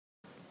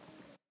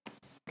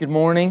Good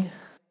morning,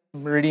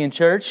 Meridian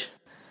Church.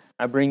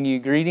 I bring you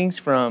greetings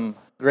from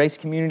Grace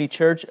Community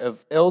Church of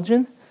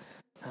Elgin.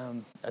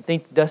 I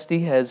think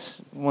Dusty,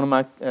 one of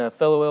my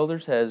fellow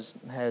elders, has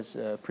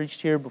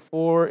preached here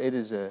before.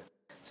 It's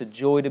a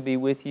joy to be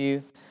with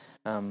you,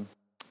 and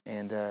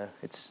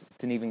it's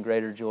an even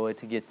greater joy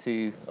to get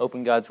to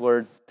open God's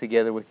Word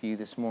together with you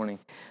this morning.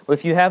 Well,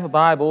 if you have a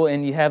Bible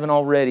and you haven't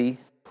already,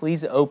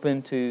 please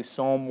open to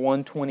Psalm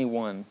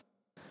 121.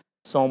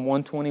 Psalm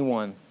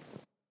 121.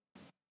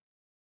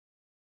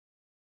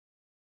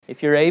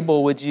 If you're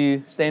able, would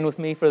you stand with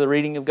me for the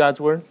reading of God's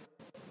Word?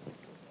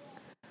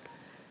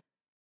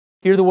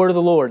 Hear the word of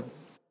the Lord.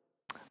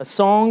 A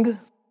song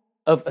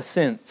of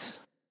ascents.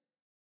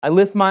 I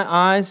lift my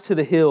eyes to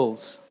the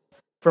hills.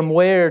 From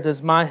where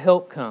does my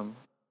help come?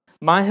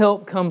 My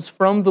help comes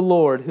from the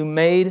Lord who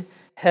made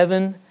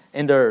heaven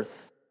and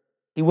earth.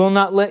 He will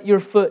not let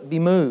your foot be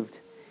moved.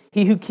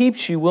 He who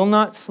keeps you will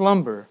not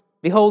slumber.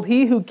 Behold,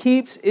 he who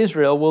keeps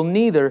Israel will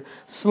neither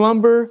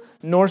slumber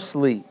nor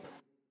sleep.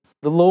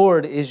 The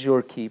Lord is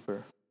your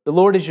keeper. The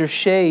Lord is your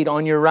shade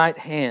on your right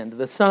hand.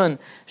 The sun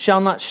shall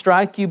not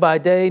strike you by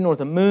day, nor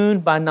the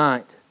moon by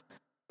night.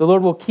 The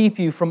Lord will keep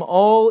you from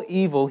all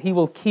evil. He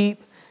will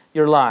keep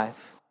your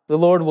life. The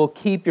Lord will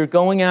keep your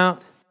going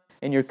out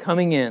and your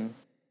coming in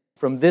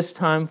from this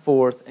time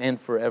forth and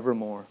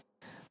forevermore.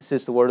 This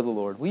is the word of the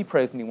Lord. Will you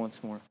pray with me once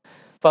more?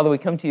 Father, we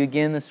come to you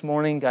again this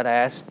morning. God, I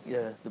ask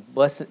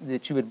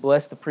that you would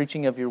bless the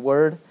preaching of your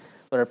word.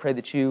 Lord, I pray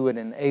that you would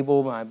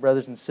enable my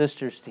brothers and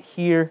sisters to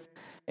hear.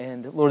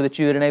 And Lord, that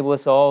you would enable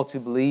us all to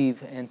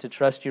believe and to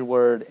trust your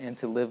word and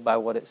to live by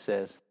what it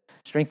says.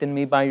 Strengthen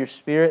me by your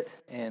Spirit,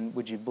 and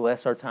would you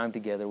bless our time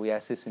together? We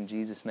ask this in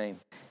Jesus' name.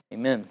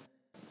 Amen.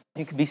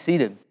 You can be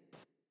seated.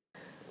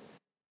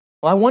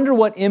 Well, I wonder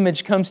what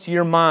image comes to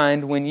your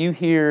mind when you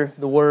hear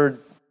the word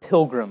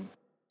pilgrim.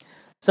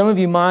 Some of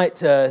you might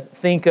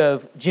think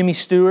of Jimmy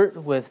Stewart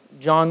with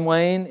John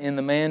Wayne in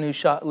The Man Who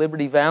Shot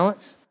Liberty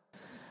Valance.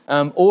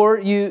 Or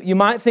you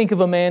might think of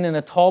a man in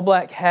a tall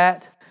black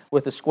hat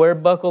with a square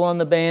buckle on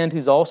the band,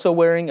 who's also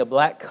wearing a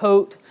black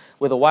coat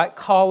with a white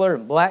collar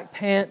and black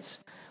pants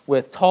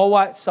with tall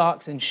white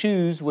socks and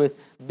shoes with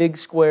big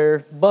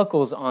square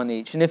buckles on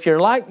each. And if you're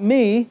like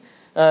me,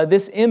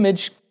 this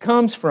image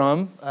comes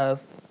from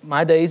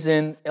my days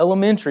in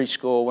elementary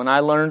school when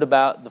I learned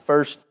about the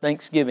first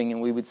Thanksgiving and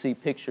we would see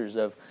pictures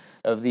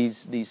of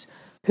these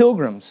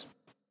pilgrims.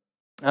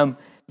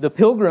 The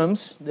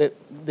pilgrims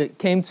that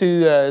came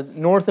to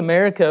North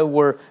America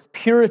were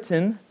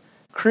Puritan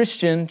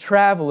Christian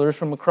travelers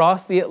from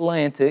across the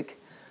Atlantic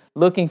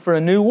looking for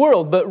a new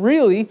world. But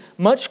really,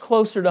 much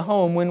closer to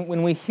home,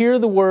 when we hear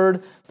the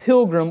word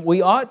pilgrim,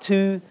 we ought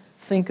to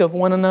think of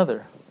one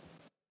another.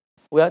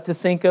 We ought to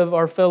think of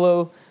our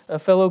fellow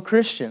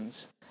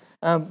Christians.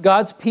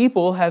 God's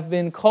people have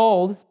been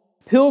called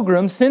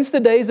pilgrims since the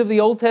days of the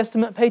Old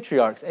Testament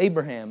patriarchs,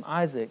 Abraham,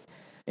 Isaac,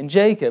 and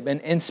Jacob.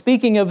 And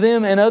speaking of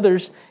them and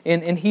others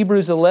in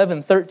Hebrews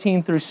 11,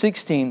 13 through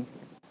 16,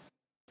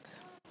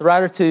 the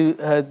writer to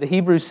the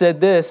Hebrews said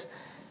this,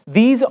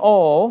 "These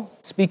all,"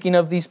 speaking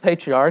of these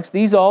patriarchs,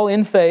 "these all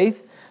in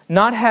faith,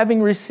 not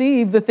having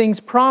received the things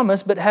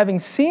promised, but having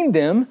seen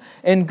them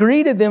and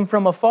greeted them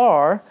from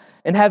afar,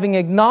 and having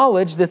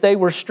acknowledged that they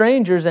were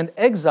strangers and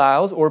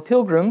exiles," or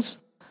pilgrims,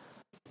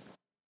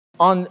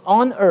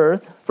 on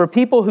earth, for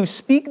people who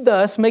speak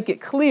thus make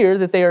it clear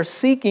that they are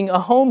seeking a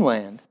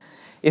homeland.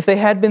 If they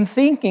had been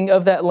thinking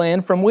of that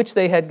land from which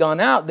they had gone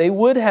out, they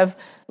would have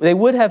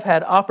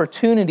had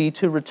opportunity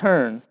to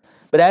return.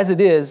 But as it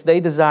is, they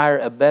desire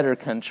a better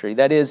country,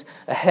 that is,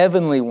 a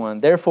heavenly one.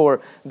 Therefore,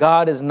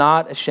 God is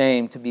not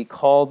ashamed to be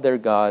called their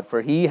God,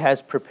 for He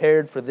has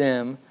prepared for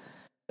them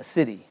a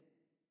city.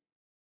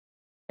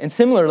 And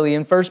similarly,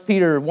 in 1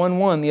 Peter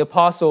 1:1, the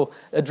apostle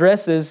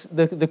addresses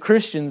the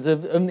Christians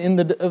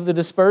of the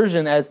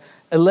dispersion as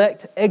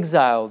elect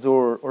exiles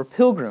or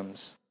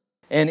pilgrims.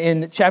 And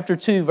in chapter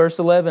 2, verse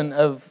 11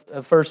 of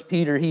 1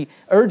 Peter, he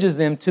urges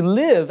them to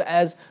live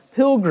as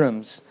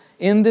pilgrims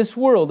in this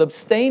world,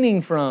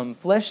 abstaining from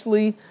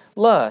fleshly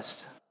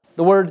lust.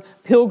 The word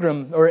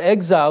pilgrim or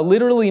exile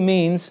literally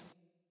means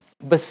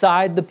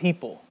beside the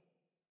people.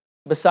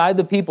 Beside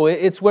the people.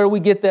 It's where we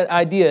get that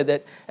idea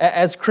that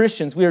as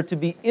Christians we are to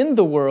be in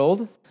the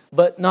world,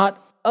 but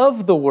not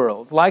of the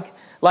world. Like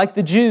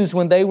the Jews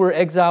when they were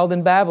exiled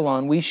in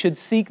Babylon, we should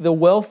seek the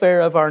welfare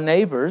of our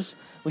neighbors.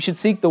 We should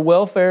seek the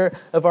welfare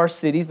of our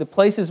cities, the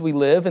places we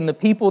live, and the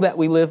people that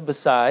we live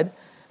beside.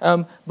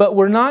 But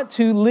we're not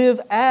to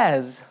live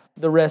as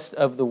the rest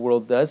of the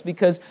world does,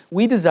 because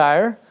we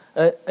desire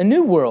a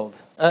new world,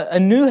 a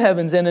new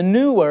heavens and a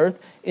new earth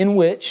in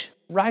which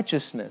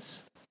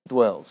righteousness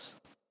dwells.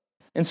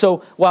 And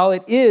so while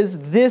it is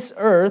this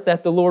earth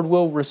that the Lord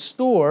will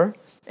restore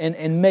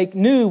and make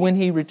new when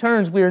He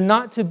returns, we are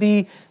not to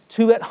be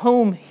too at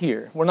home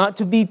here. We're not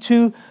to be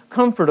too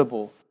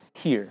comfortable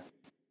here.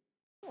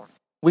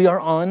 We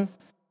are on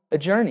a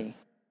journey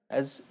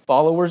as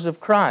followers of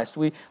Christ.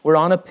 We're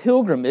on a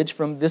pilgrimage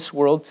from this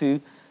world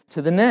to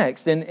to the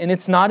next. And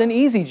it's not an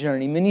easy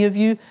journey. Many of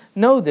you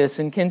know this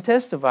and can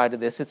testify to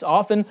this. It's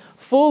often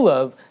full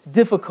of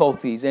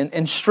difficulties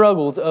and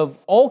struggles of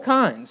all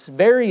kinds,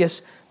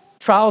 various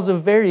trials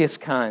of various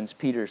kinds,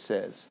 Peter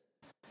says.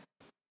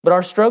 But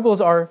our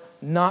struggles are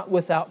not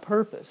without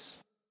purpose.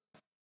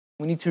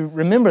 We need to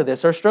remember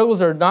this. Our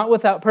struggles are not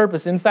without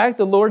purpose. In fact,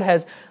 the Lord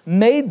has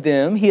made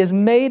them. He has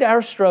made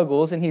our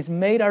struggles and He's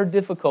made our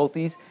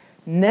difficulties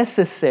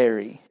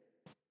necessary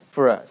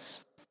for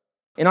us.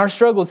 In our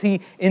struggles,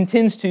 He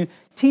intends to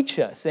teach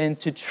us and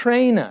to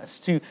train us,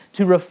 to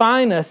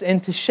refine us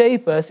and to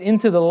shape us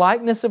into the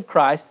likeness of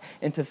Christ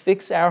and to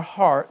fix our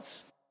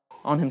hearts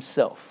on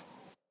Himself.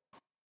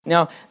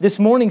 Now, this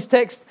morning's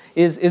text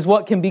is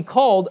what can be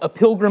called a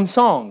pilgrim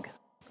song.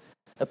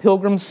 A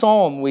pilgrim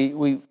psalm.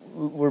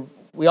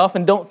 We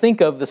often don't think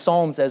of the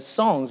Psalms as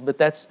songs, but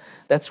that's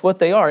what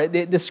they are.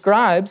 It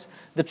describes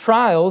the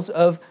trials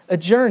of a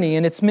journey,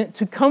 and it's meant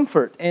to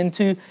comfort and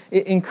to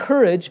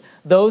encourage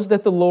those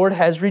that the Lord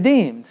has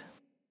redeemed.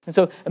 And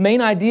so a main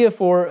idea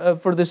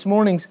for this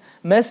morning's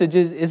message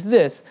is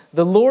this: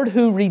 the Lord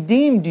who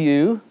redeemed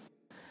you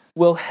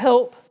will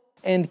help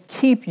and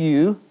keep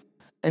you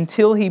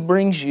until He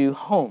brings you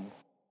home.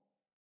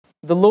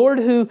 The Lord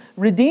who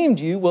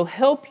redeemed you will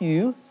help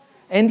you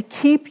and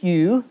keep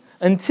you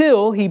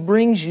until He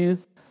brings you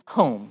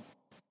home.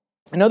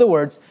 In other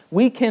words,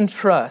 we can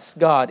trust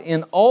God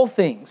in all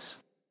things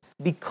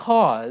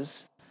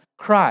because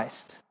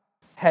Christ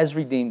has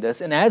redeemed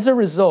us. And as a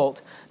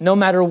result, no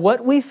matter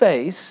what we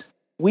face,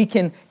 we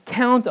can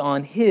count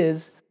on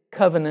His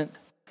covenant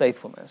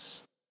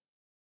faithfulness.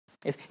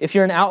 If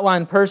you're an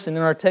outline person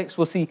in our text,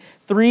 we'll see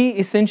three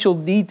essential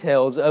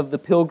details of the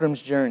pilgrim's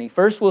journey.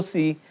 First, we'll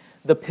see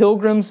the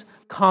pilgrim's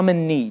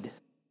common need.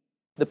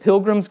 The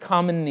pilgrim's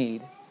common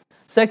need.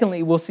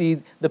 Secondly, we'll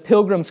see the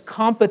pilgrim's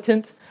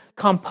compotent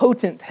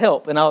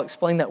help, and I'll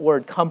explain that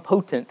word,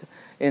 compotent,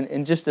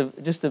 in just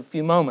a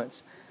few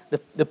moments.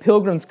 The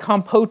pilgrim's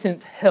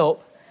compotent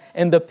help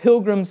and the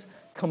pilgrim's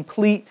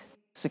complete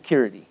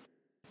security.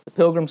 The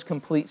pilgrim's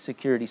complete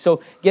security.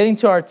 So, getting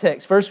to our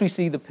text, first we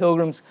see the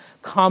pilgrim's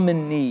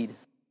common need.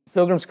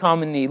 Pilgrim's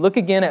common need. Look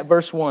again at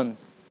verse 1.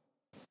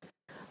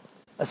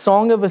 A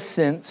song of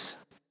ascents.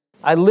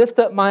 I lift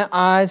up my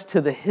eyes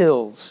to the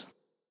hills.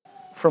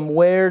 From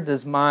where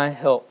does my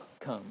help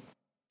come?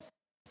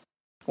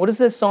 What does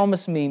this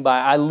psalmist mean by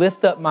I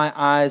lift up my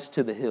eyes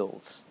to the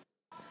hills?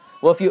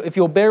 Well, if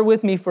you'll bear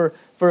with me for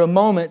a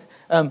moment,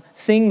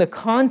 seeing the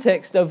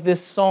context of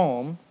this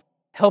psalm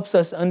helps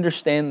us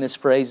understand this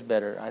phrase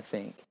better, I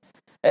think.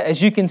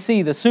 As you can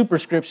see, the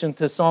superscription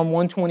to Psalm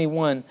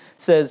 121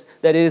 says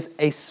that it is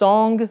a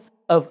song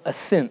of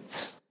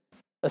ascents.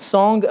 A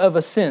song of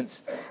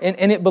ascents.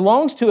 And it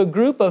belongs to a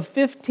group of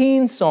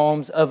 15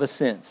 psalms of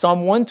ascents.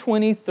 Psalm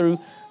 120 through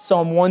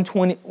Psalm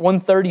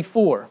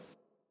 134.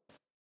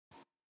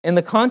 And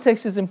the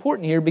context is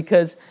important here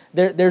because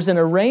there's an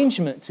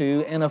arrangement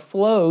to and a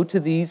flow to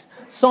these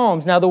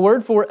psalms. Now, the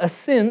word for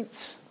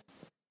ascents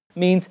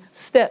means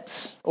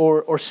steps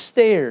or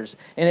stairs.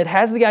 And it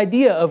has the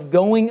idea of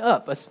going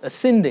up,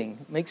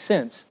 ascending. Makes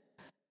sense.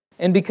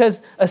 And because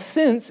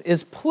ascents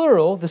is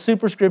plural, the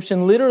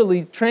superscription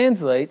literally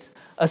translates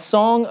a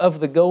song of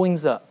the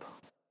goings up.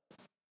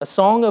 A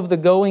song of the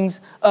goings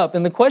up.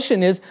 And the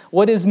question is,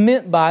 what is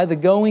meant by the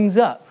goings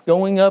up?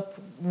 Going up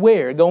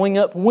where? Going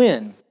up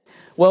when?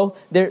 Well,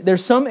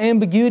 there's some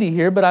ambiguity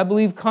here, but I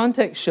believe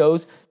context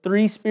shows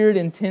three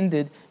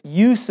Spirit-intended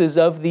uses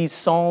of these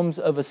psalms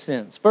of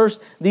ascents. First,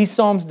 these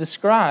psalms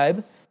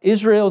describe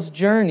Israel's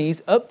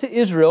journeys up to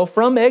Israel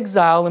from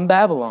exile in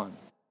Babylon.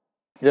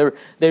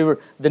 They were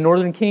the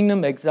northern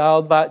kingdom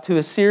exiled to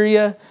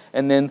Assyria,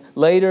 and then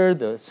later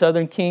the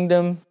southern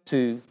kingdom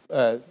to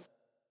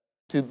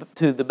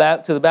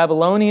the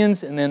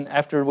Babylonians, and then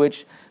after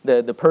which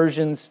the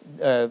Persians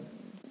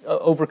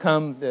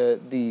overcome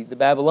the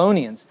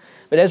Babylonians.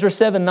 But Ezra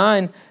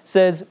 7:9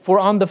 says, "For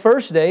on the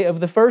first day of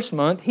the first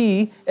month,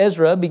 he,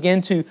 Ezra,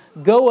 began to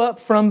go up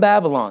from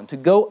Babylon,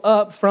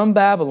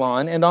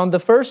 and on the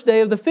first day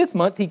of the fifth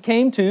month, he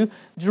came to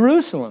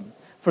Jerusalem,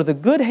 for the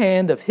good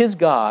hand of his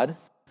God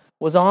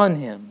was on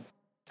him."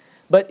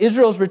 But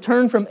Israel's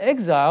return from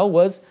exile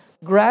was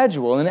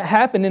gradual, and it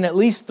happened in at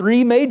least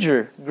three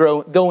major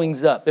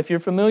goings up. If you're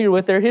familiar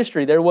with their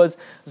history, there was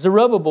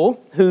Zerubbabel,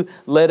 who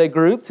led a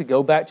group to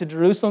go back to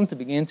Jerusalem to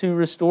begin to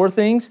restore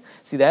things.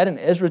 See that in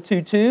Ezra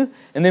 2:2.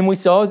 And then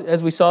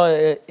as we saw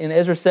in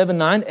Ezra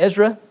 7:9,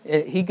 Ezra,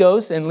 he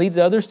goes and leads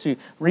others to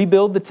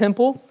rebuild the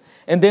temple.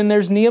 And then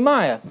there's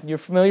Nehemiah. You're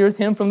familiar with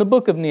him from the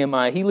book of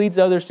Nehemiah. He leads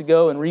others to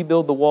go and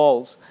rebuild the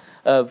walls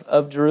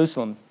of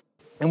Jerusalem.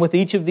 And with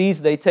each of these,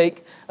 they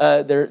take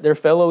their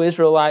fellow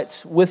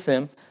Israelites with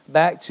them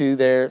back to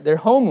their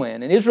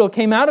homeland. And Israel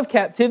came out of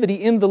captivity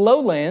in the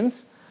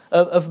lowlands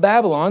of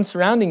Babylon,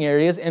 surrounding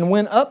areas, and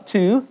went up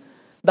to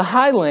the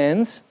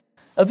highlands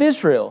of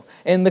Israel.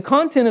 And the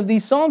content of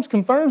these Psalms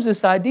confirms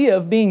this idea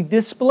of being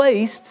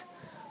displaced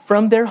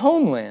from their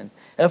homeland.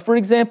 For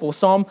example,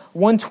 Psalm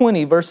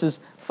 120, verses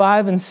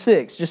 5 and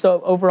 6, just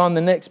over on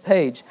the next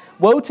page.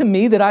 "Woe to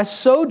me that I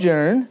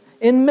sojourn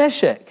in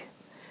Meshech,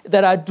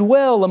 that I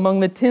dwell among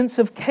the tents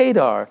of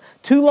Kedar.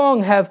 Too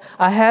long have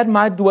I had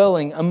my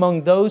dwelling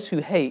among those who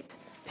hate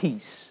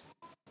peace.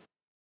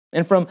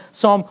 And from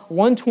Psalm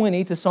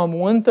 120 to Psalm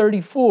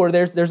 134,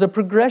 there's a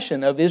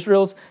progression of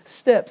Israel's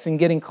steps in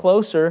getting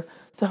closer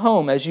to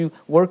home as you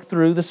work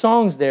through the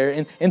songs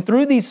there. And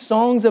through these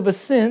songs of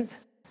ascent,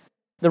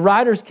 the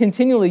writers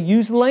continually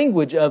use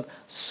language of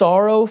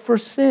sorrow for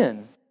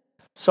sin,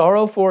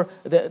 sorrow for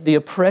the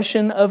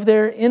oppression of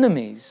their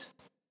enemies.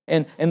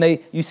 And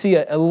you see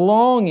a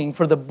longing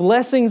for the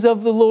blessings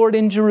of the Lord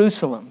in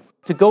Jerusalem,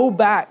 to go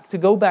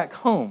back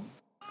home.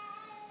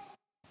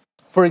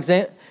 For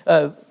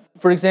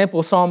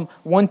example, Psalm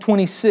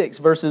 126,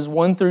 verses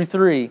 1 through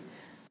 3.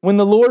 When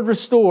the Lord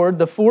restored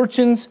the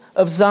fortunes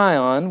of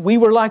Zion, we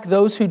were like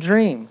those who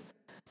dream.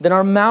 Then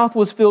our mouth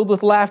was filled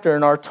with laughter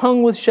and our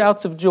tongue with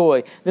shouts of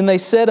joy. Then they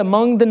said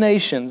among the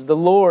nations, the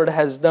Lord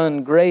has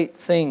done great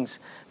things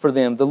for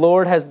them. The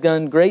Lord has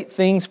done great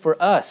things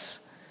for us.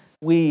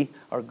 We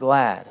are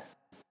glad.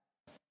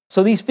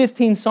 So these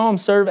 15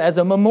 Psalms serve as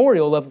a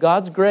memorial of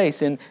God's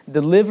grace in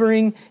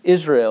delivering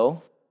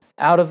Israel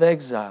out of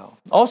exile.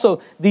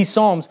 Also, these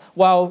Psalms,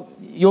 while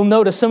you'll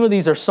notice some of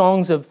these are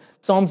Psalms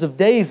of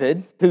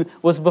David, who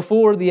was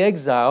before the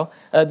exile,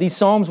 these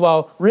Psalms,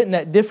 while written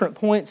at different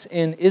points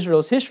in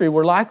Israel's history,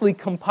 were likely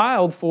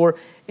compiled for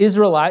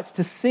Israelites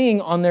to sing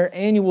on their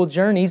annual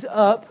journeys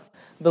up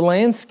the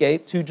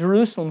landscape to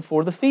Jerusalem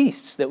for the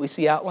feasts that we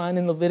see outlined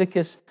in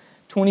Leviticus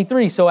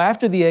 23. So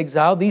after the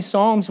exile, these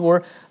Psalms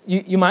were,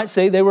 you might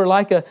say, they were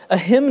like a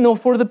hymnal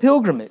for the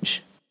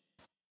pilgrimage.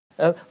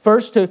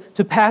 First,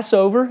 to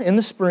Passover in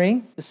the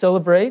spring, to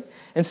celebrate.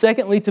 And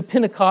secondly, to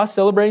Pentecost,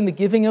 celebrating the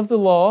giving of the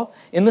law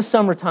in the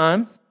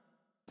summertime.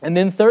 And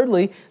then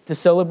thirdly, to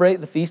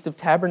celebrate the Feast of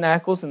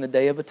Tabernacles and the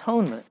Day of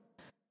Atonement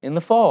in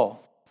the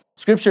fall.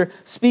 Scripture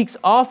speaks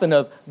often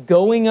of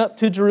going up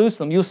to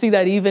Jerusalem. You'll see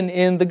that even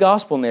in the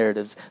gospel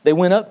narratives. They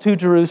went up to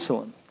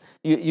Jerusalem.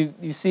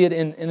 You see it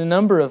in a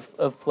number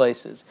of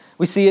places.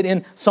 We see it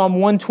in Psalm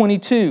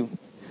 122,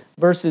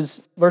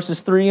 verses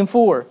 3 and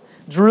 4.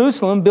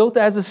 Jerusalem, built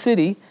as a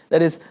city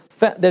that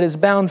is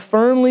bound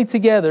firmly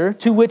together,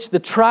 to which the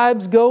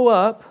tribes go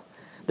up,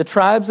 the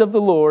tribes of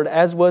the Lord,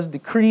 as was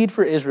decreed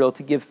for Israel,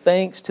 to give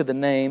thanks to the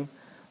name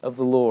of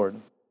the Lord.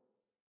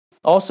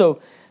 Also,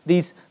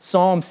 these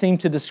Psalms seem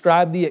to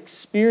describe the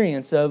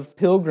experience of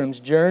pilgrims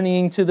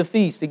journeying to the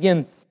feast.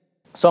 Again,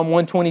 Psalm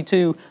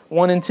 122,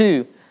 1 and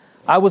 2.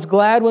 I was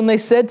glad when they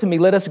said to me,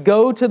 let us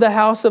go to the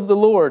house of the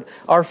Lord.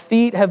 Our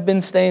feet have been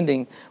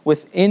standing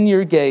within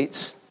your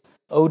gates,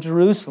 O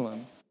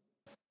Jerusalem.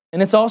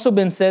 And it's also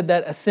been said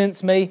that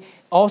ascents may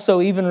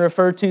also even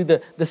refer to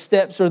the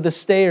steps or the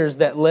stairs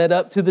that led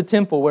up to the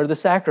temple where the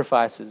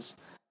sacrifices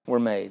were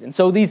made. And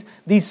so these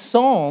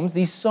psalms,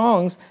 these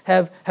songs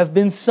have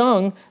been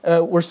sung,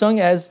 were sung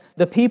as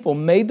the people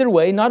made their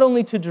way not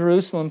only to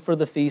Jerusalem for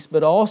the feast,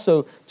 but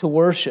also to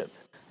worship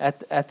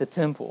at the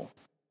temple.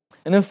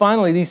 And then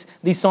finally,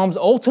 these psalms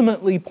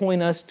ultimately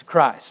point us to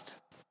Christ.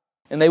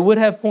 And they would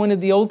have pointed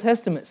the Old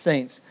Testament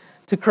saints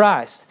to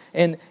Christ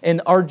and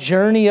our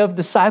journey of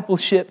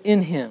discipleship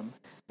in Him.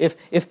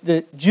 If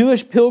the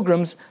Jewish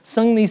pilgrims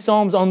sung these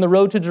psalms on the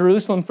road to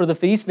Jerusalem for the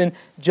feast, then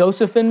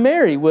Joseph and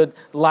Mary would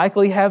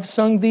likely have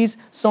sung these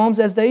psalms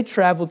as they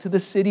traveled to the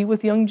city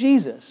with young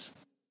Jesus.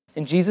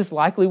 And Jesus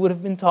likely would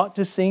have been taught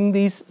to sing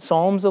these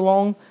psalms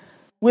along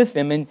with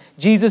them. And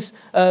Jesus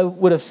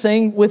would have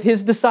sang with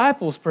His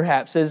disciples,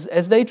 perhaps,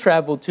 as they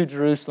traveled to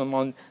Jerusalem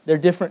on their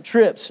different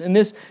trips. And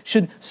this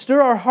should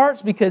stir our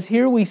hearts, because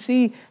here we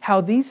see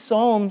how these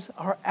psalms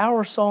are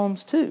our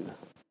psalms too.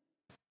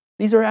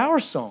 These are our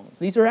songs.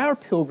 These are our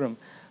pilgrim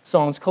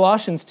songs.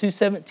 Colossians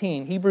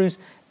 2:17, Hebrews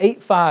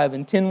 8:5,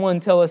 and 10:1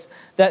 tell us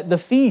that the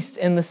feasts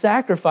and the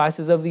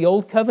sacrifices of the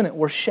Old Covenant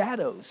were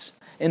shadows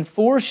and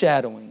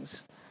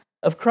foreshadowings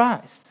of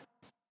Christ.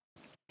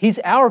 He's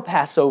our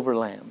Passover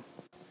lamb.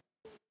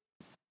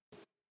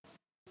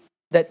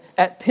 That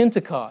at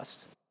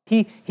Pentecost,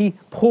 He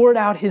poured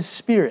out His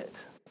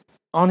Spirit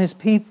on His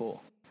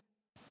people,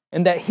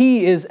 and that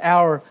He is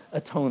our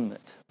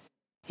atonement.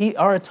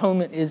 Our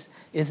atonement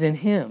is in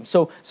Him.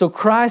 So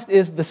Christ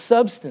is the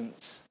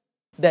substance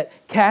that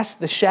casts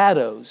the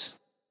shadows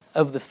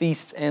of the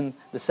feasts and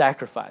the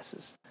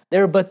sacrifices.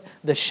 They're but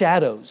the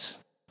shadows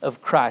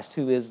of Christ,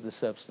 who is the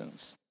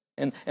substance.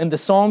 And the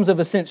Psalms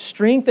of Ascent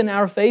strengthen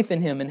our faith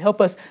in Him and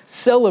help us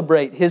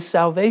celebrate His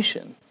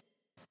salvation.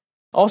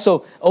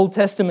 Also, Old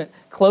Testament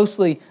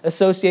closely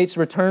associates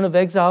return of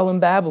exile in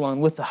Babylon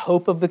with the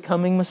hope of the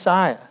coming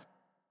Messiah.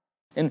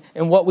 And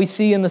what we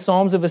see in the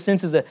Psalms of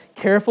Ascent is a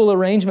careful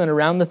arrangement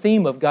around the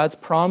theme of God's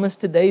promise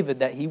to David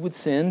that He would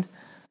send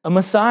a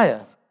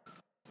Messiah.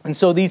 And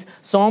so these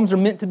Psalms are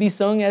meant to be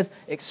sung as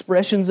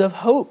expressions of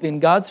hope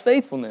in God's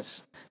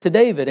faithfulness to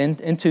David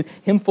and to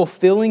Him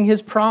fulfilling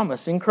His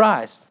promise in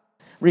Christ.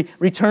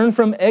 Return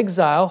from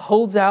exile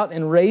holds out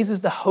and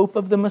raises the hope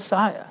of the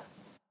Messiah.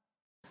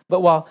 But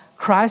while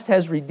Christ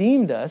has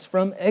redeemed us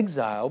from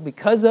exile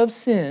because of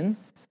sin,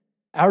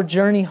 our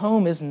journey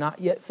home is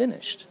not yet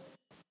finished.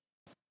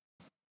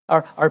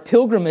 Our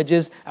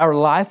pilgrimages, our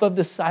life of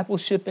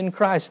discipleship in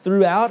Christ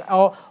throughout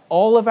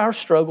all of our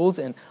struggles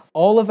and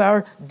all of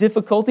our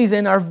difficulties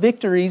and our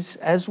victories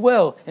as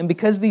well. And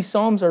because these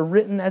psalms are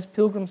written as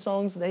pilgrim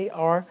songs, they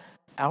are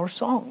our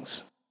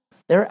songs.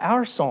 They're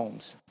our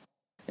psalms.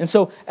 And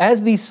so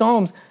as these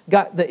psalms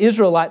got the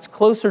Israelites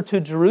closer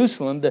to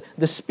Jerusalem,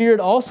 the Spirit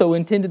also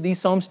intended these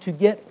psalms to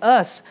get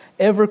us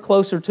ever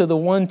closer to the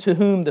one to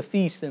whom the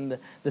feast and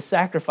the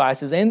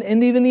sacrifices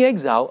and even the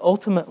exile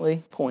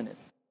ultimately pointed.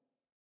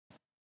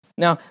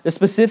 Now, the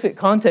specific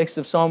context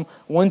of Psalm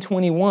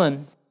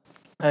 121,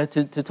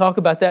 to talk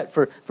about that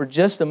for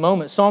just a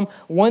moment, Psalm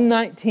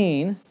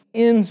 119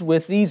 ends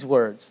with these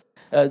words,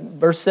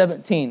 verse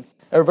 17,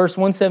 or verse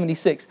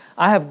 176,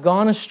 I have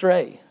gone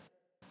astray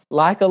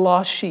like a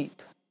lost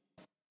sheep.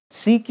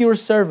 Seek your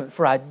servant,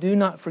 for I do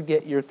not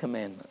forget your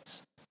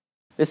commandments.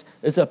 This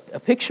is a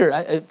picture,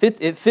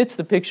 it fits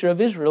the picture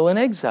of Israel in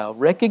exile,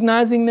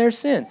 recognizing their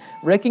sin,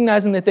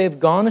 recognizing that they have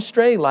gone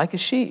astray like a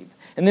sheep.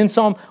 And then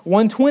Psalm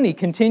 120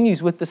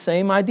 continues with the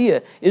same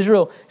idea.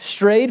 Israel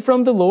strayed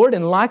from the Lord,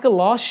 and like a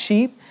lost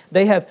sheep,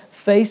 they have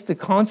faced the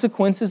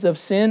consequences of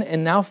sin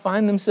and now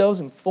find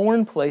themselves in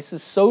foreign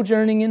places,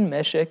 sojourning in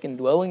Meshech and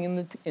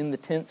dwelling in the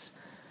tents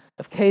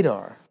of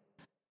Kedar.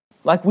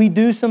 Like we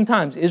do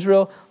sometimes,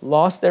 Israel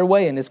lost their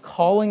way and is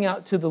calling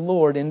out to the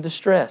Lord in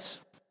distress,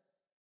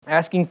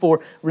 asking for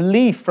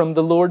relief from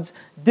the Lord's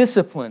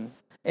discipline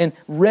and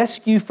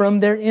rescue from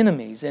their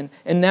enemies. And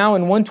now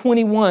in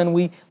 121,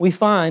 we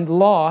find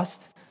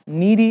lost,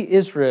 needy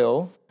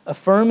Israel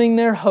affirming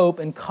their hope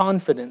and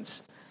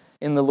confidence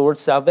in the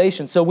Lord's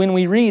salvation. So when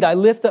we read, I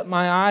lift up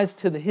my eyes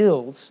to the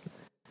hills,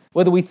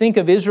 whether we think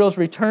of Israel's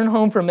return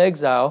home from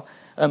exile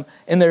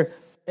and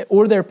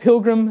their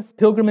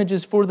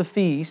pilgrimages for the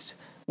feast,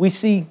 we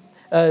see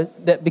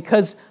that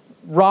because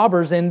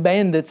robbers and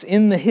bandits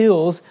in the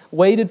hills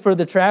waited for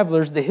the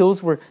travelers, the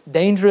hills were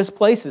dangerous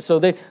places. So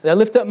they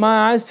lift up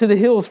my eyes to the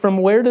hills. From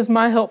where does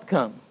my help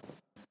come?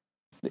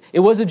 It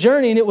was a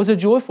journey, and it was a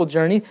joyful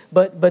journey,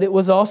 but it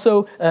was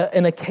also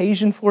an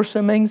occasion for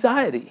some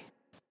anxiety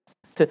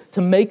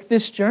to make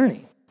this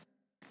journey.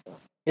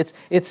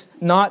 It's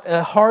not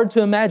hard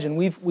to imagine.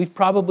 We've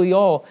probably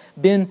all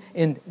been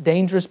in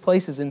dangerous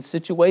places and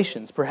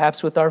situations,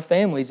 perhaps with our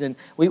families, and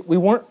we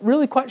weren't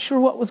really quite sure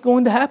what was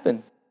going to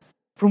happen.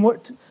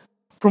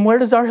 From where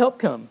does our help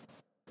come?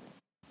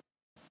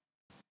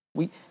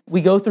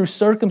 We go through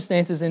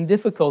circumstances and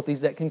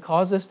difficulties that can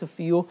cause us to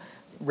feel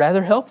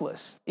rather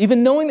helpless,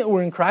 even knowing that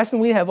we're in Christ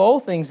and we have all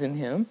things in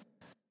Him.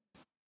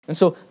 And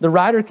so the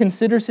writer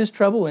considers his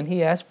trouble and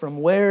he asks,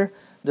 from where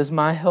does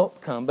my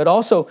help come? But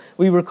also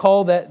we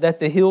recall that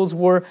the hills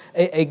were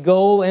a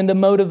goal and a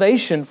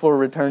motivation for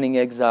returning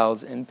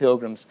exiles and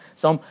pilgrims.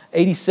 Psalm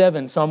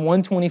 87, Psalm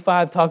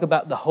 125 talk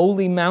about the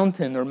holy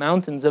mountain or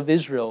mountains of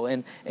Israel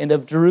and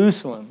of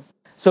Jerusalem.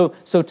 So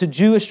to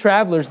Jewish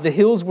travelers, the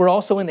hills were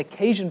also an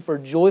occasion for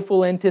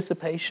joyful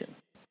anticipation.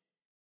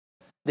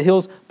 The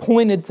hills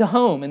pointed to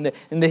home, and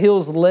the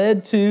hills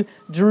led to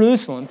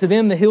Jerusalem. To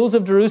them, the hills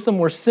of Jerusalem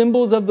were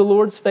symbols of the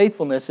Lord's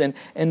faithfulness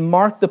and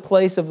marked the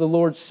place of the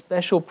Lord's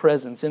special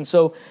presence. And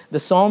so the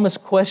psalmist's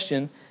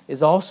question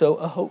is also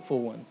a hopeful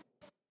one.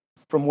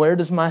 From where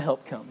does my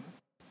help come?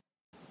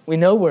 We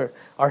know where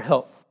our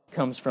help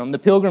comes from. The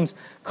pilgrim's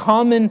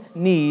common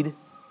need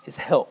is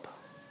help.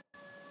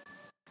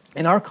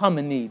 And our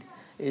common need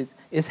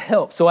is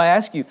help. So I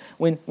ask you,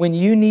 when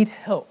you need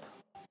help,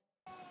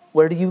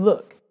 where do you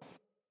look?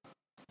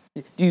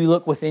 Do you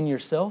look within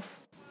yourself?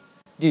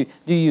 Do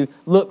you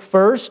look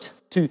first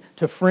to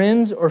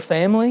friends or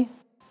family?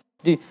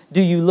 Do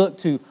you look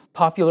to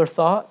popular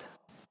thought?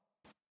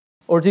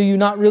 Or do you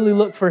not really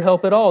look for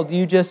help at all? Do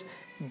you just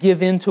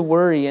give in to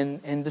worry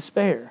and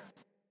despair?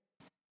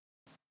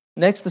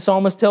 Next, the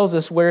psalmist tells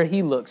us where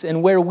he looks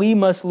and where we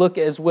must look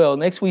as well.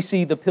 Next, we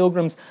see the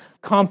pilgrim's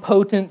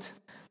competent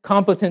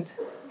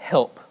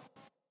help.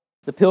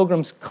 The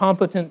pilgrim's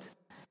competent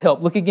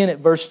help. Look again at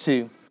verse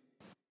 2.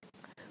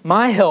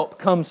 My help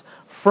comes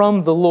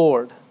from the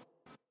Lord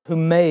who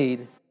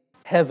made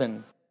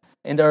heaven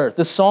and earth.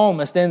 The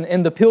psalmist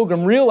and the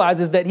pilgrim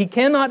realizes that he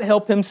cannot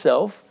help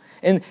himself,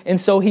 and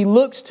so he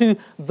looks to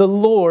the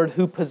Lord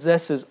who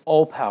possesses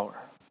all power.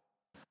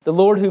 The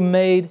Lord who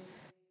made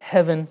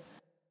heaven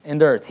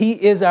and earth. He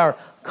is our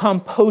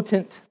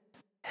competent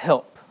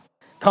help.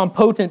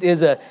 Competent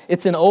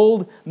it's an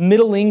old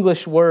Middle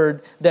English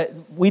word that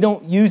we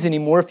don't use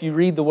anymore. If you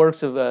read the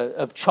works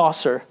of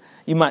Chaucer,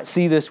 you might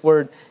see this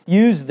word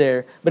used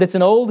there. But it's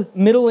an old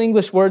Middle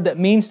English word that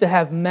means to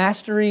have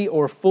mastery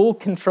or full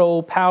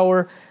control,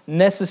 power,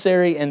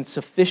 necessary and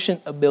sufficient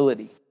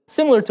ability.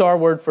 Similar to our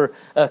word for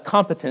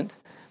competent,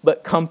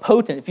 but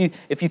competent.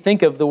 If you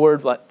think of the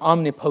word like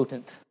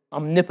omnipotent,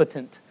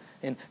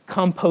 and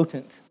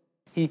competent,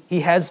 he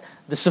has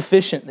the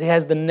sufficient, he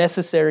has the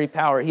necessary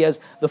power. He has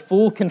the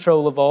full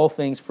control of all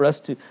things for us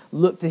to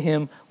look to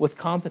Him with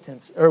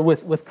competence or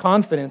with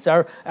confidence.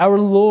 Our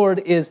Lord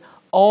is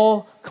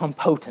all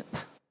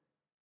competent.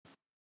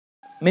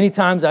 Many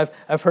times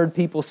I've heard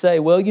people say,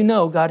 well,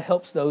 God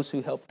helps those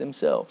who help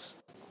themselves.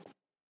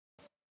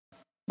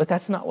 But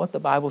that's not what the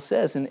Bible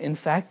says. And in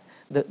fact,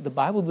 the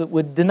Bible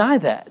would deny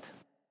that.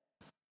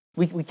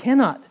 We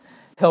cannot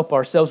help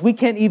ourselves. We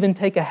can't even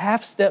take a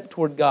half step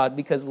toward God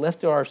because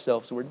left to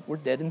ourselves, we're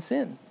dead in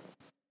sin.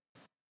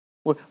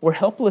 We're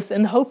helpless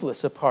and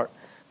hopeless apart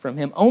from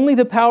Him. Only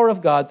the power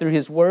of God through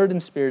His Word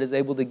and Spirit is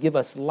able to give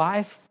us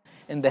life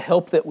and the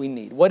help that we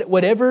need.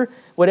 Whatever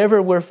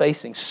we're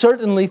facing,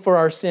 certainly for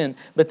our sin,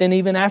 but then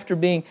even after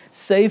being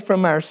saved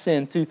from our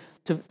sin, to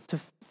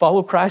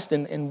follow Christ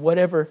in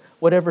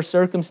whatever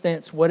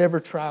circumstance, whatever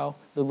trial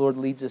the Lord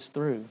leads us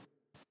through.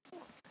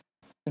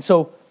 And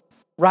so,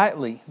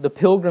 rightly, the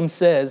Pilgrim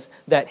says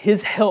that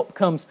his help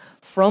comes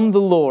from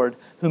the Lord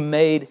who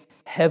made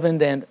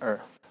heaven and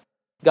earth.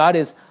 God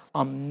is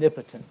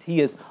omnipotent.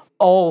 He is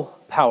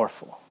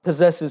all-powerful,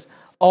 possesses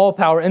all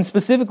power. And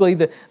specifically,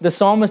 the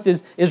psalmist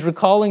is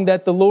recalling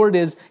that the Lord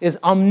is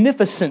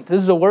omnificent.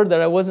 This is a word that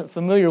I wasn't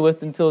familiar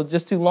with until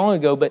just too long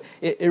ago, but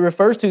it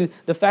refers to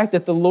the fact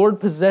that the Lord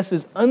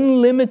possesses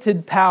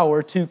unlimited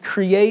power to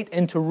create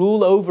and to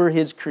rule over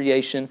His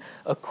creation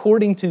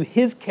according to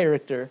His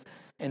character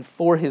and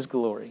for His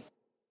glory.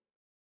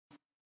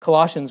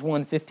 Colossians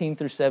 1:15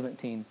 through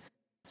 17.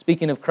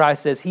 Speaking of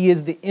Christ, says, He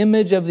is the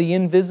image of the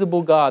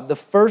invisible God, the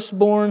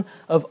firstborn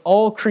of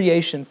all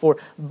creation. For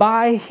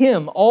by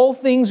Him all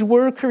things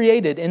were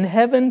created in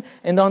heaven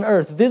and on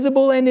earth,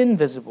 visible and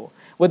invisible.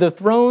 Whether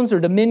thrones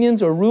or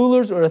dominions or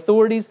rulers or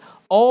authorities,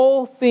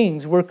 all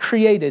things were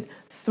created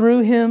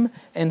through Him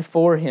and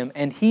for Him.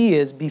 And He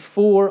is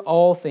before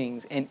all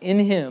things, and in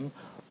Him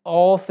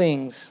all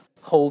things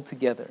hold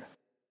together.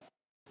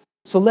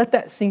 So let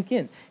that sink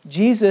in.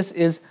 Jesus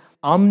is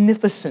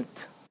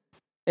omnipotent.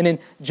 And in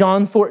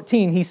John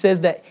 14, He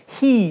says that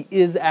He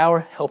is our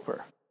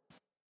helper.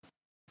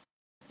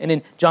 And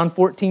in John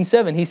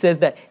 14:7, He says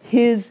that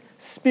His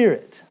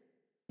Spirit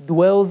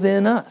dwells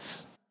in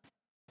us.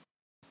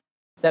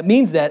 That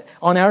means that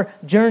on our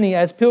journey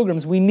as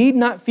pilgrims, we need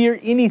not fear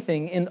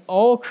anything in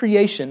all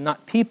creation,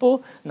 not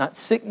people, not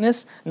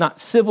sickness, not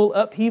civil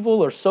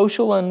upheaval or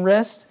social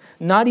unrest,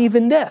 not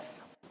even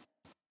death.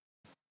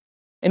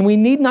 And we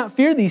need not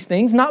fear these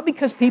things, not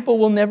because people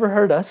will never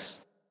hurt us.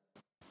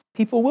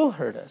 People will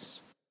hurt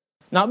us.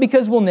 Not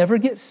because we'll never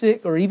get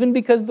sick or even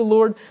because the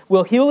Lord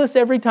will heal us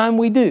every time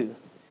we do.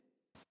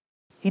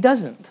 He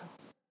doesn't.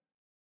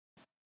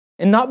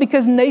 And not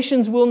because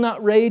nations will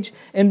not rage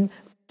and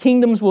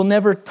kingdoms will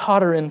never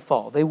totter and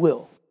fall. They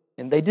will.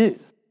 And they do.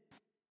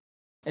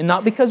 And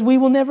not because we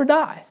will never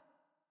die.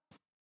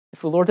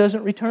 If the Lord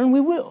doesn't return,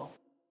 we will.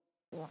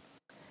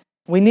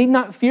 We need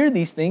not fear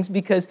these things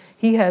because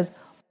He has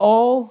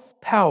all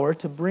power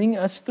to bring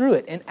us through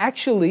it and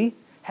actually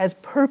has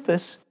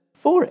purpose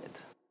for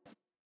it.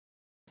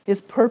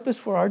 His purpose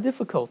for our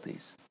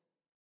difficulties.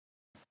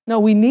 No,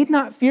 we need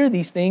not fear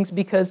these things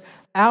because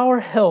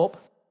our help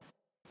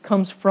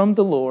comes from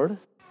the Lord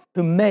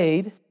who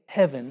made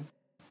heaven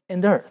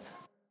and earth.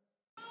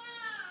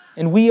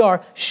 And we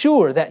are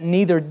sure that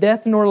neither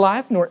death nor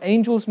life, nor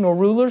angels nor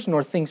rulers,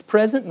 nor things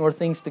present, nor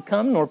things to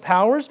come, nor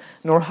powers,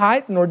 nor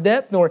height, nor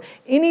depth, nor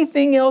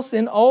anything else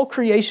in all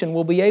creation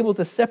will be able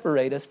to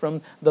separate us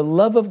from the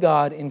love of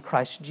God in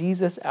Christ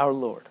Jesus our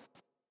Lord.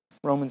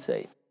 Romans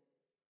 8.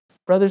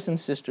 Brothers and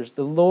sisters,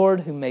 the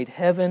Lord who made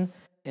heaven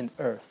and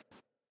earth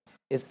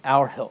is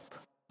our help,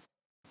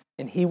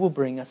 and He will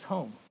bring us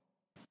home.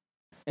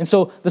 And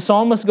so the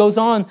psalmist goes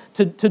on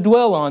to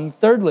dwell on,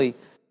 thirdly,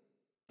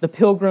 the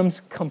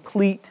pilgrim's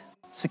complete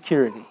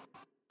security.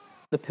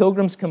 The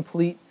pilgrim's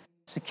complete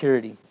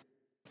security.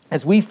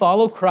 As we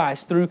follow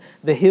Christ through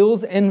the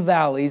hills and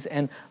valleys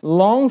and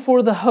long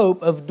for the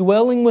hope of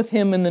dwelling with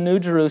Him in the New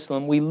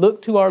Jerusalem, we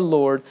look to our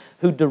Lord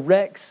who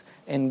directs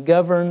and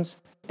governs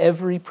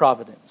every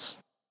providence.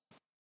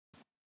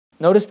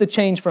 Notice the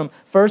change from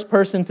first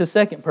person to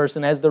second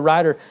person as the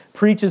writer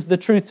preaches the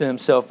truth to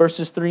himself.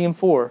 Verses 3 and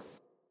 4.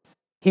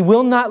 He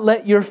will not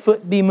let your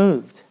foot be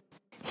moved.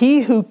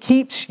 He who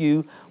keeps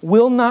you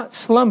will not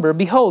slumber.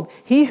 Behold,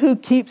 He who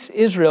keeps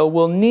Israel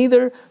will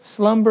neither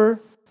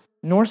slumber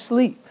nor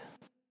sleep.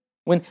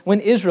 When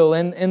Israel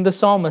and the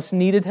psalmist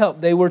needed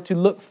help, they were to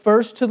look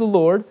first to the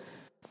Lord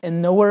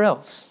and nowhere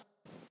else.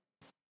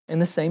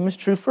 And the same is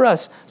true for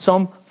us.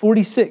 Psalm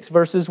 46,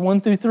 verses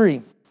 1 through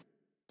 3.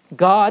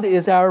 God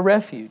is our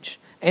refuge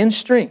and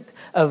strength,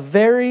 a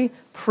very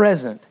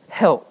present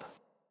help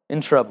in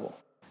trouble.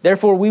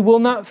 Therefore we will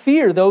not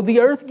fear, though the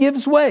earth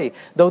gives way,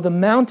 though the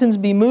mountains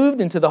be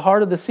moved into the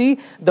heart of the sea,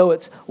 though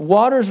its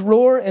waters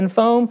roar and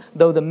foam,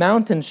 though the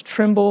mountains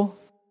tremble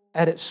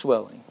at its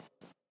swelling.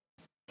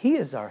 He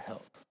is our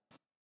help.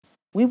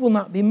 We will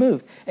not be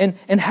moved. And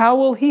how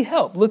will He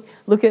help?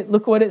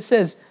 Look what it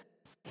says.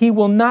 He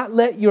will not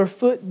let your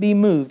foot be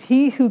moved.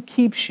 He who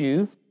keeps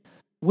you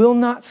will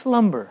not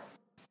slumber.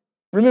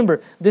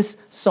 Remember, this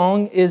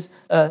song is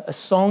a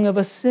song of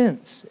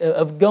ascents,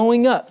 of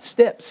going up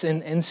steps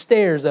and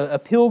stairs,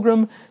 a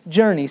pilgrim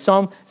journey.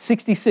 Psalm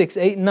 66,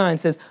 8 and 9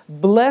 says,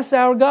 Bless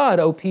our God,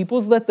 O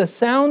peoples, let the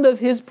sound of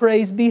His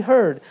praise be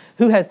heard,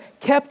 who has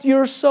kept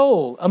your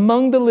soul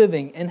among the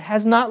living and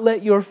has not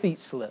let your feet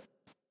slip.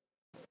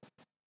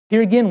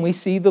 Here again, we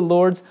see the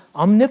Lord's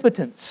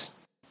omnipotence.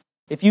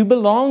 If you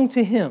belong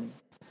to Him,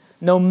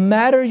 no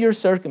matter your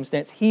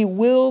circumstance, He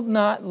will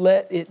not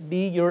let it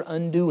be your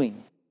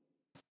undoing.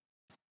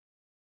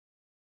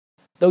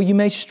 Though you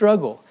may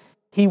struggle,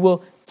 He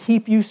will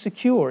keep you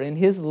secure in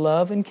His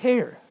love and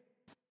care.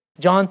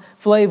 John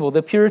Flavel,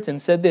 the Puritan,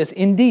 said this,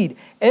 "Indeed,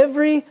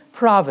 every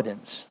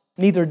providence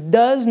neither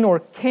does nor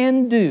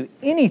can do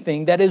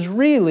anything that is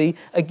really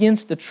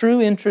against the true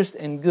interest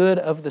and good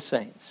of the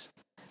saints.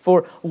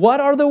 For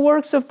what are the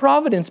works of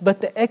providence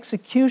but the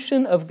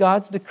execution of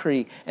God's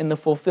decree and the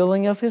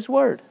fulfilling of His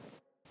word?"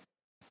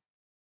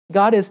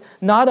 God is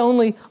not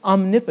only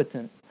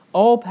omnipotent,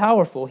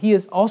 all-powerful, He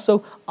is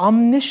also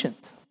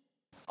omniscient,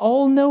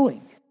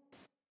 all-knowing.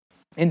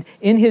 And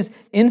in His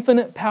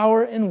infinite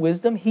power and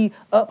wisdom, He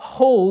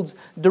upholds,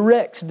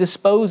 directs,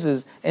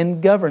 disposes,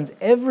 and governs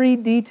every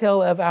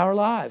detail of our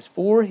lives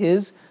for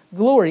His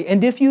glory.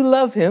 And if you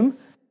love Him,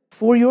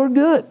 for your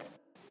good.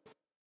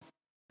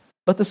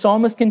 But the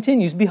psalmist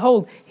continues,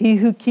 "Behold, He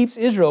who keeps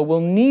Israel will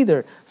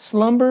neither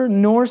slumber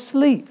nor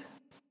sleep."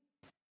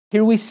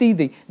 Here we see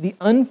the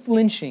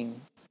unflinching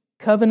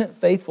covenant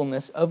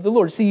faithfulness of the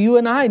Lord. See, you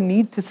and I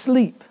need to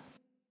sleep.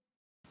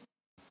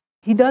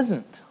 He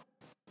doesn't.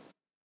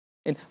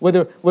 And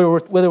whether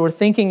we're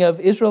thinking of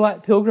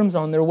Israelite pilgrims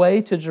on their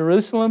way to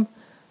Jerusalem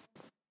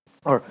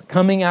or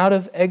coming out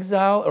of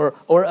exile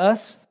or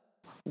us,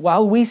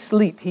 while we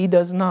sleep, He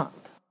does not.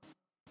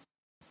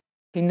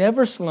 He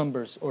never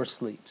slumbers or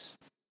sleeps.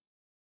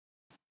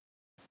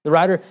 The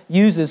writer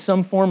uses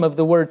some form of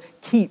the word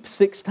keep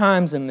 6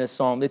 times in this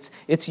psalm.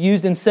 It's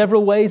used in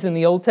several ways in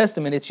the Old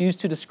Testament. It's used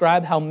to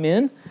describe how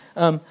men,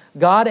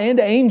 God and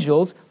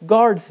angels,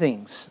 guard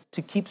things.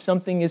 To keep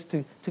something is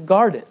to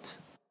guard it.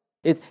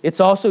 It's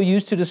also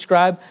used to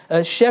describe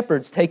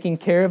shepherds taking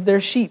care of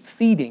their sheep,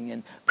 feeding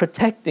and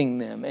protecting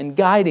them and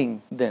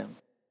guiding them,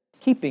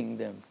 keeping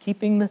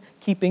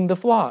the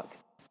flock.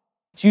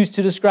 It's used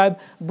to describe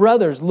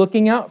brothers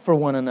looking out for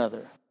one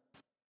another.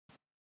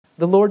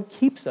 The Lord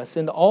keeps us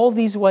in all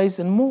these ways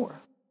and more.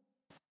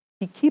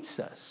 He keeps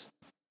us.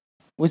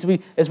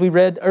 As we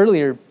read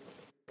earlier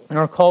in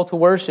our call to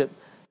worship,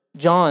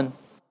 John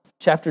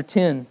chapter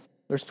 10,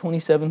 verse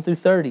 27 through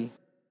 30.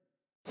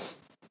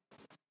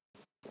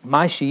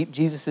 "My sheep,"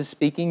 Jesus is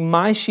speaking,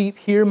 "my sheep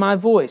hear my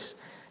voice,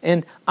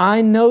 and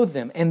I know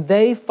them, and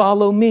they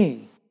follow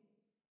me.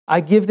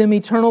 I give them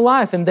eternal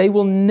life, and they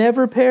will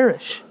never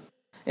perish,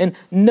 and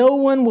no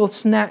one will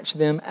snatch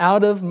them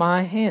out of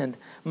my hand.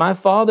 My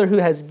Father who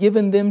has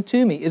given them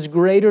to me is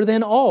greater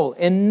than all,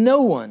 and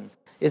no one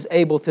is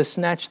able to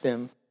snatch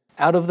them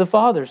out of the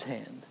Father's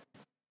hand."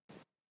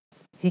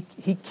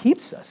 He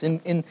keeps us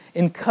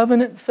in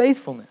covenant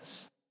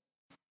faithfulness.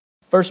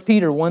 1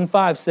 Peter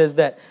 1:5 says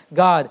that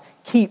God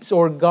keeps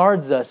or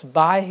guards us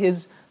by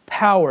His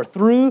power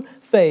through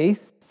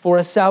faith for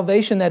a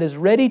salvation that is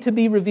ready to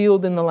be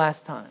revealed in the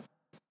last time.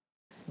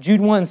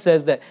 Jude 1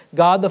 says that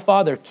God the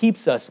Father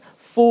keeps us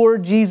for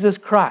Jesus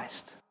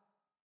Christ.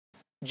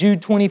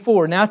 Jude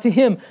 24, "Now to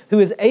Him who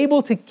is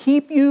able to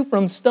keep you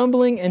from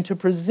stumbling and to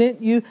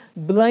present you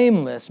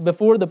blameless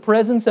before the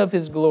presence of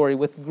His glory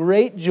with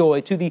great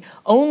joy, to the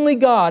only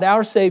God,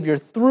 our Savior,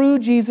 through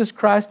Jesus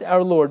Christ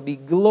our Lord, be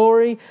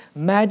glory,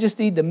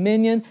 majesty,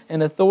 dominion,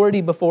 and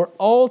authority before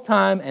all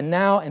time and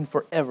now and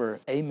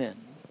forever. Amen."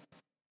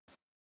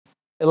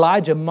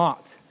 Elijah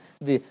mocked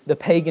the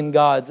pagan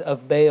gods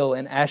of Baal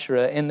and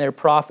Asherah and their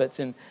prophets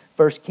in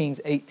 1 Kings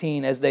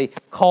 18 as they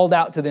called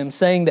out to them,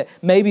 saying that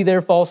maybe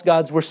their false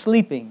gods were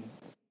sleeping.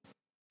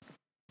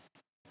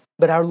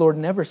 But our Lord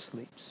never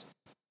sleeps.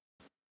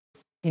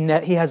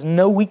 He has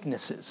no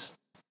weaknesses.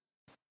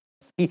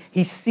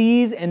 He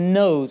sees and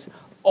knows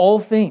all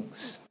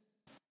things.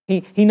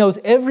 He knows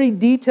every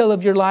detail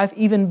of your life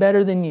even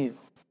better than you.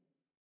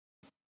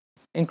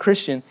 And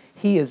Christian,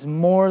 He is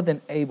more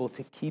than able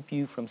to keep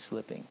you from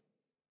slipping.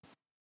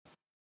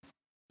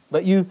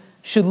 But you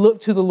should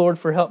look to the Lord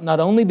for help, not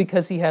only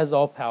because He has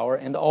all power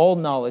and all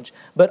knowledge,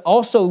 but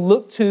also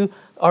look to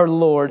our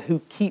Lord who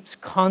keeps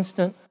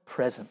constant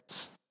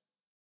presence.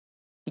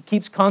 He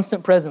keeps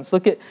constant presence.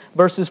 Look at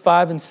verses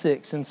 5 and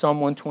 6 in Psalm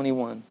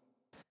 121.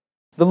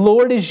 "The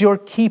Lord is your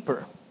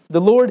keeper.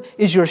 The Lord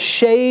is your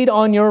shade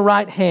on your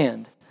right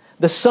hand.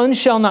 The sun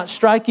shall not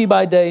strike you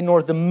by day,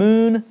 nor the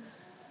moon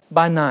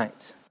by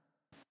night."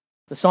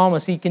 The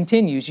psalmist, he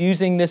continues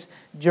using this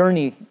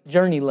journey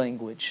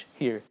language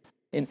here.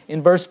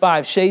 In verse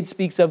 5, shade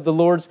speaks of the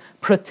Lord's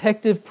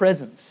protective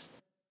presence.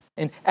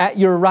 And at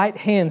your right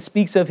hand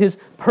speaks of His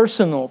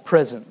personal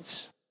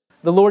presence.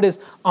 The Lord is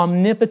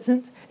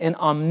omnipotent and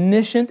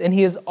omniscient, and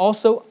He is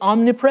also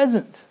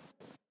omnipresent.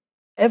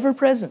 Ever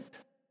present.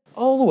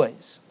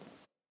 Always.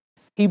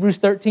 Hebrews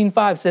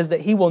 13:5 says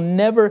that He will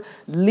never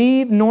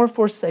leave nor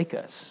forsake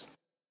us.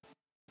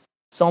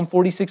 Psalm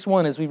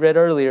 46:1, as we read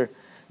earlier,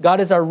 God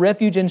is our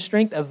refuge and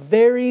strength, a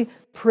very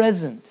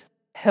present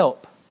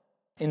help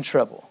in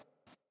trouble.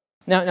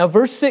 Now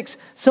verse 6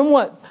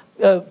 somewhat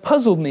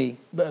puzzled me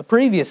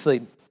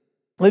previously.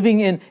 Living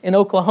in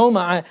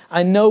Oklahoma,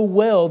 I know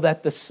well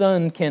that the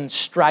sun can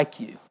strike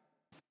you.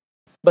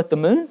 But the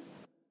moon?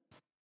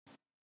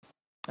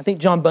 I think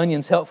John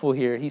Bunyan's helpful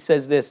here. He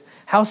says this,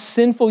 "How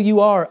sinful you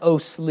are, O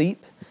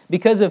sleep!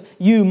 Because of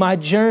you, my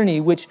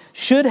journey, which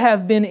should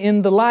have been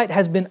in the light,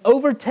 has been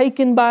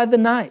overtaken by the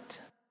night.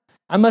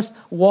 I must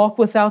walk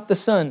without the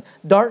sun.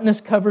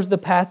 Darkness covers the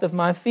path of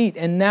my feet.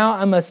 And now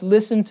I must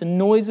listen to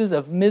noises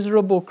of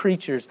miserable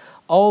creatures,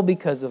 all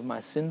because of my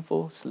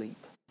sinful sleep."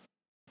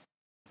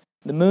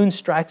 The moon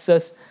strikes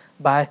us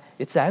by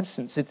its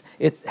absence.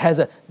 It has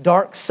a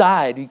dark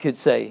side, you could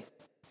say.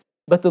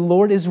 But the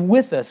Lord is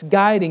with us,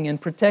 guiding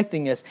and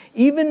protecting us,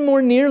 even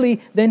more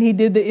nearly than He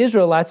did the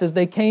Israelites as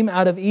they came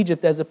out of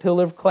Egypt as a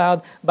pillar of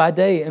cloud by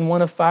day and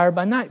one of fire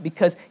by night,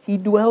 because He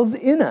dwells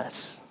in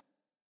us.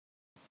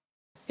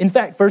 In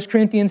fact, 1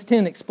 Corinthians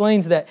 10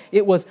 explains that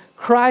it was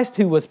Christ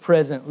who was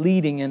present,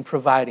 leading and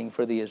providing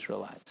for the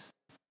Israelites.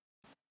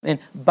 And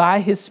by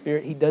His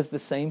Spirit, He does the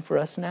same for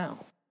us now.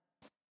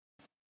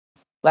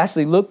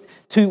 Lastly,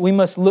 we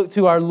must look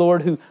to our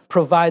Lord who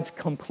provides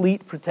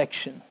complete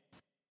protection.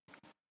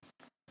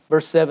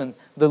 Verse 7,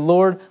 "The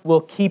Lord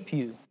will keep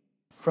you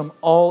from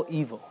all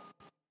evil."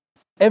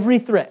 Every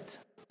threat.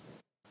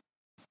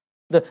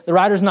 The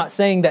writer's not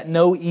saying that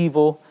no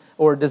evil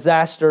or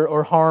disaster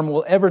or harm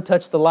will ever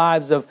touch the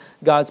lives of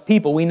God's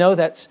people. We know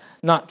that's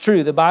not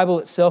true. The Bible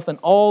itself and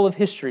all of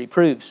history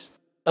proves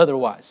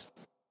otherwise.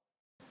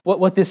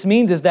 What this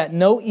means is that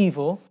no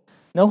evil,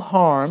 no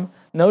harm,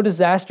 no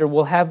disaster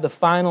will have the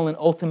final and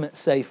ultimate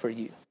say for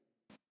you.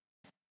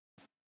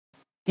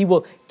 He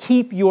will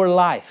keep your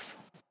life.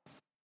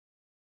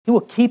 He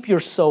will keep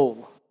your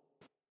soul.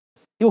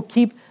 He will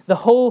keep the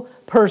whole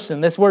person.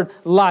 This word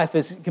life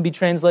can be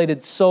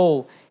translated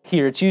soul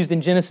here. It's used in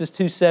Genesis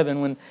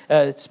 2:7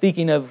 when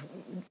speaking of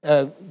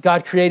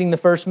God creating the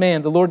first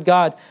man. The Lord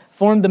God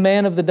formed the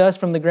man of the dust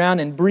from the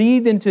ground and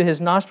breathed into his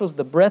nostrils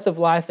the breath of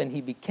life, and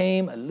he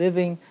became a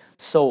living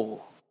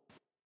soul.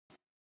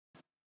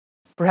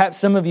 Perhaps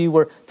some of you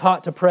were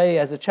taught to pray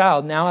as a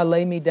child. "Now I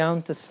lay me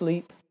down to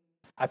sleep.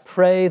 I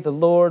pray the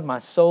Lord my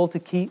soul to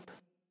keep."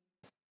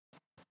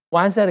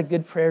 Why is that a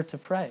good prayer to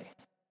pray?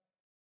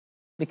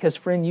 Because,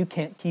 friend, you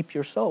can't keep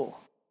your soul.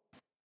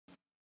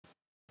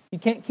 You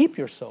can't keep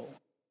your soul.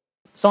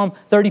 Psalm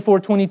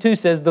 34:22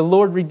 says, "The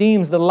Lord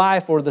redeems the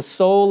life or the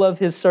soul of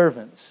His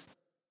servants.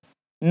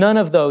 None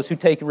of those who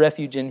take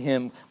refuge in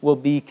Him will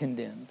be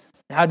condemned."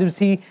 How does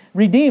He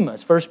redeem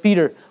us? 1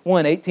 Peter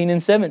 1:18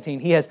 and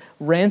 17. "He has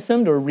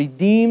ransomed or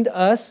redeemed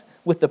us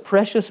with the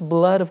precious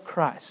blood of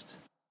Christ."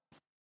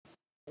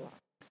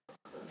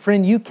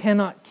 Friend, you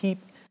cannot keep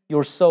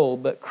your soul,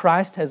 but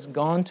Christ has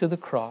gone to the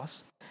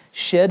cross,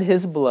 shed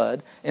His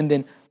blood, and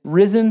then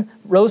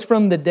rose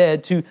from the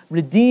dead to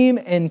redeem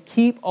and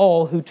keep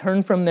all who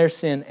turn from their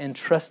sin and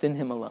trust in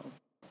Him alone.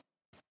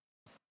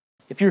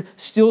 If you're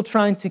still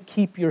trying to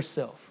keep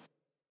yourself,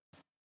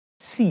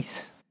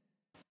 cease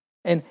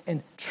and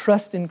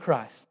trust in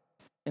Christ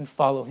and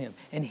follow Him,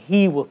 and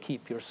He will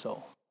keep your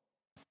soul.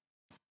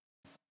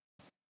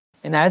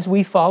 And as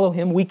we follow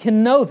Him, we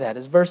can know that.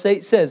 As verse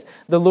 8 says,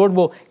 "The Lord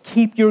will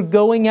keep your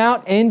going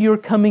out and your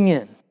coming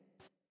in."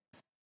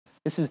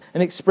 This is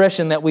an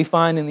expression that we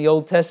find in the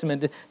Old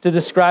Testament to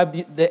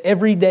describe the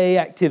everyday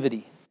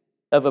activity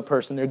of a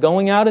person. They're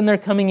going out and they're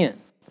coming in.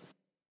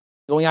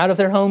 Going out of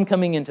their home,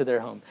 coming into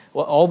their home.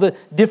 Well, all the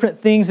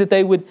different things that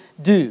they would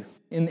do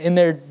in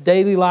their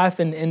daily life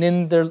and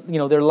in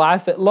their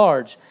life at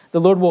large. The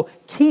Lord will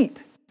keep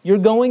your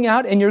going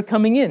out and your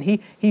coming in.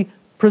 He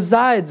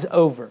presides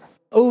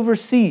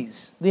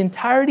oversees the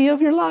entirety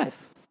of your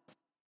life.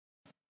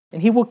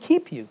 And He will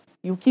keep you.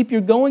 He will keep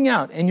your going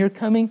out and your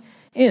coming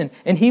in.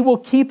 And He will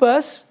keep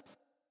us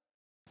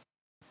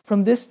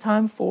from this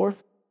time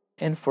forth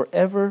and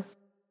forevermore.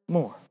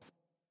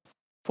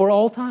 For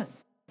all time.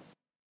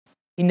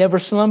 He never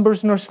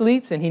slumbers nor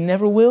sleeps, and He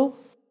never will.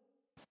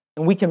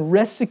 And we can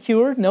rest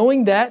secure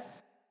knowing that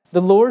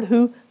the Lord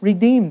who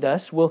redeemed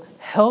us will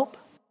help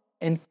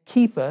and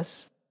keep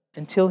us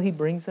until He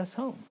brings us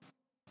home.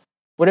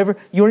 Whatever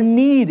your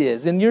need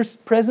is in your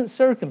present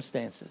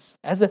circumstances,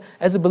 as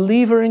a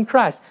believer in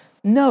Christ,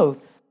 know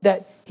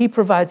that He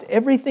provides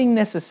everything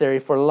necessary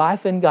for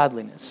life and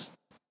godliness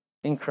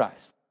in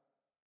Christ.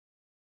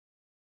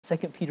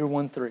 2 Peter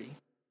 1:3.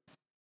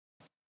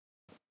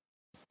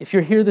 If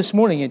you're here this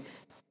morning and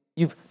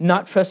you've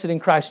not trusted in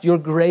Christ, your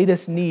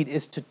greatest need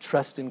is to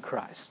trust in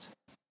Christ.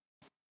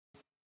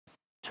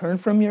 Turn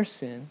from your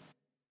sin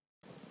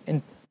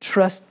and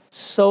trust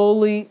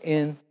solely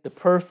in the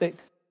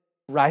perfect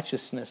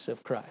righteousness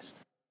of Christ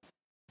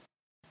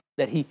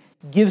that He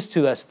gives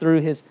to us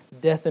through His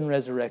death and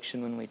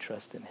resurrection when we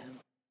trust in Him.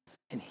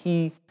 And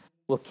He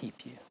will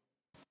keep you.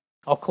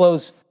 I'll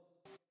close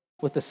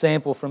with a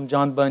sample from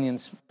John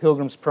Bunyan's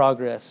Pilgrim's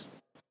Progress.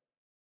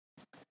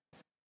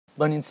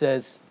 Bunyan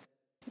says,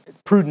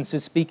 Prudence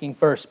is speaking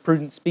first,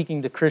 Prudence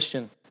speaking to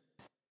Christian.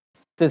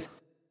 Says,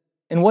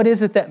 "And what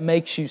is it that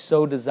makes you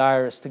so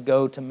desirous to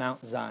go to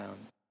Mount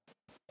Zion?"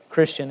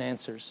 Christian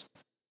answers,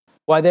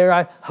 "Why, there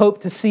I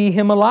hope to see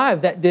Him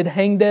alive that did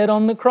hang dead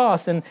on the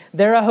cross, and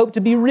there I hope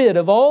to be rid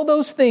of all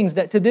those things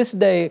that to this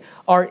day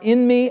are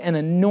in me an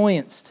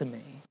annoyance to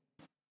me.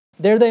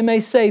 There they may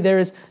say, there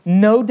is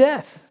no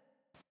death.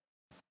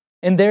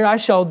 And there I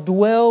shall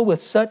dwell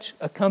with such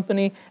a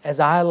company as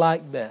I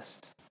like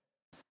best.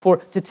 For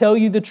to tell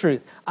you the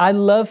truth, I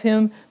love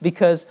him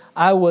because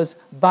I was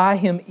by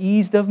him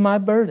eased of my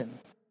burden,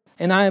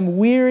 and I am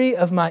weary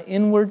of my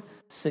inward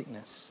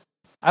sickness.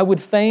 I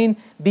would fain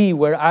be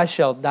where I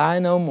shall die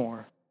no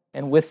more,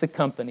 and with the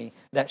company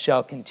that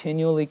shall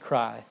continually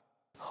cry,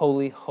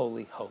 Holy,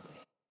 holy, holy.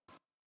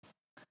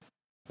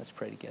 Let's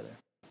pray together.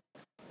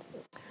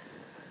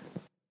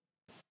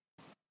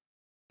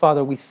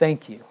 Father, we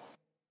thank you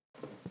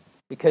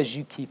because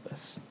you keep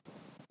us.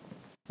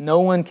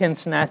 No one can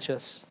snatch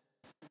us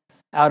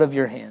out of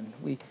your hand.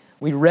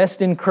 We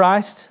rest in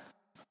Christ,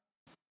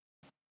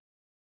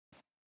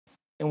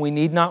 and we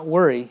need not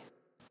worry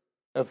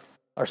of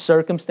our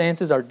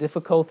circumstances, our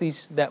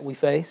difficulties that we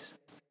face.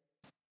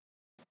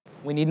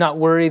 We need not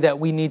worry that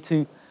we need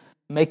to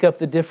make up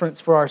the difference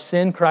for our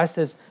sin. Christ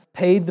has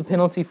paid the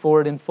penalty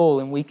for it in full,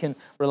 and we can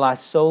rely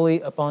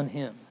solely upon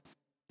him.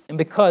 And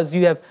because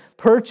you have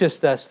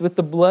purchased us with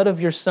the blood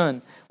of your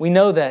Son, we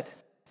know that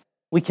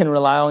we can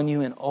rely on you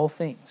in all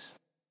things.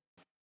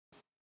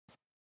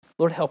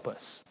 Lord, help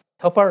us.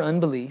 Help our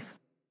unbelief,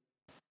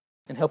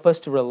 and help us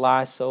to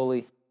rely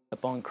solely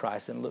upon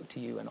Christ and look to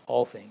you in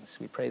all things.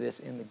 We pray this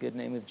in the good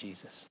name of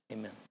Jesus.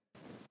 Amen.